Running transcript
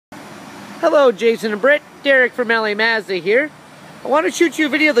Hello, Jason and Britt. Derek from LA Mazda here. I want to shoot you a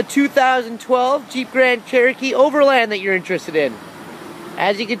video of the 2012 Jeep Grand Cherokee Overland that you're interested in.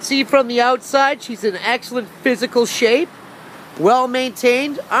 As you can see from the outside, she's in excellent physical shape, well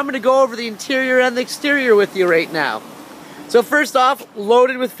maintained. I'm going to go over the interior and the exterior with you right now. So first off,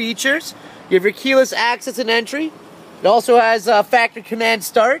 loaded with features. You have your keyless access and entry. It also has factory command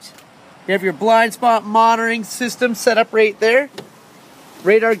start. You have your blind spot monitoring system set up right there.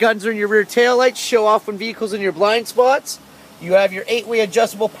 Radar guns are in your rear tail lights, show off when vehicles in your blind spots. You have your 8-way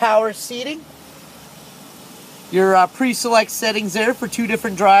adjustable power seating. Your pre-select settings there for 2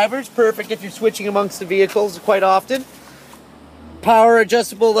 different drivers. Perfect if you're switching amongst the vehicles quite often. Power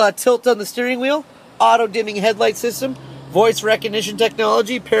adjustable tilt on the steering wheel. Auto dimming headlight system. Voice recognition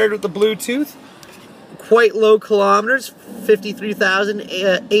technology paired with the Bluetooth. Quite low kilometers,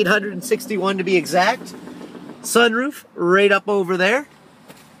 53,861 to be exact. Sunroof right up over there.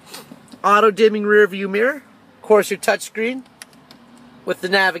 Auto dimming rear view mirror. Of course, your touchscreen with the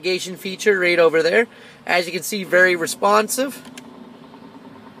navigation feature right over there. As you can see, very responsive.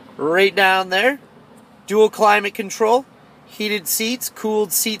 Right down there. Dual climate control. Heated seats,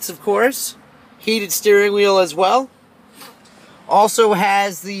 cooled seats of course. Heated steering wheel as well. Also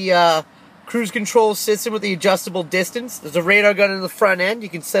has the cruise control system with the adjustable distance. There's a radar gun in the front end. You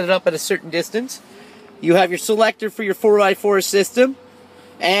can set it up at a certain distance. You have your selector for your 4x4 system.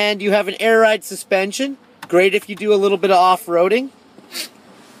 And you have an air ride suspension. Great if you do a little bit of off-roading.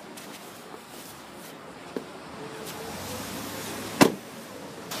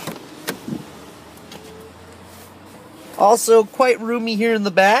 Also quite roomy here in the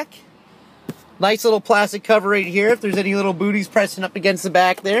back. Nice little plastic cover right here if there's any little booties pressing up against the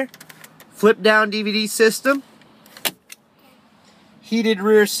back there. Flip down DVD system. Heated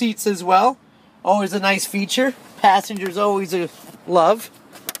rear seats as well. Always a nice feature. Passengers always a love.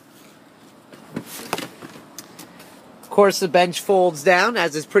 Of course, the bench folds down,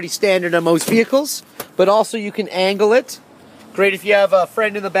 as is pretty standard on most vehicles, but also you can angle it. Great if you have a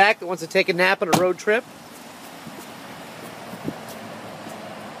friend in the back that wants to take a nap on a road trip.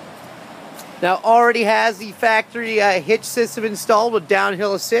 Now, already has the factory hitch system installed with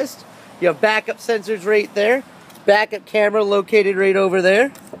downhill assist. You have backup sensors right there. Backup camera located right over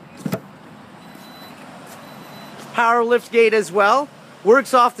there. Power lift gate as well.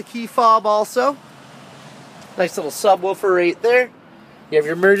 Works off the key fob also. Nice little subwoofer right there. You have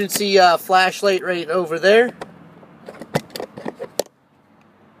your emergency flashlight right over there.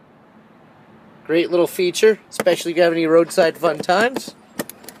 Great little feature, especially if you have any roadside fun times.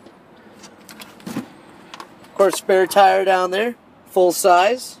 Of course, spare tire down there, full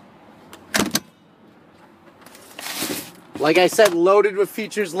size. Like I said, loaded with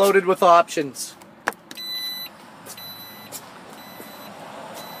features, loaded with options.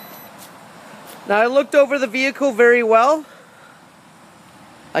 Now, I looked over the vehicle very well.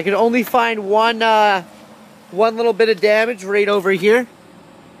 I could only find one little bit of damage right over here.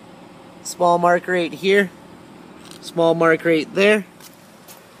 Small mark right here. Small mark right there.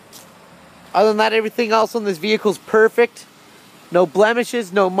 Other than that, everything else on this vehicle is perfect. No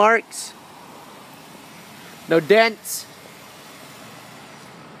blemishes, no marks, no dents.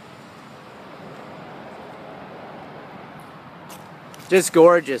 Just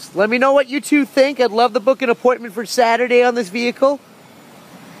gorgeous. Let me know what you two think. I'd love to book an appointment for Saturday on this vehicle.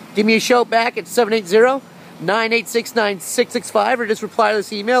 Give me a shout back at 780-986-9665 or just reply to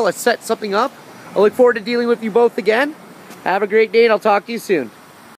this email. Let's set something up. I look forward to dealing with you both again. Have a great day and I'll talk to you soon.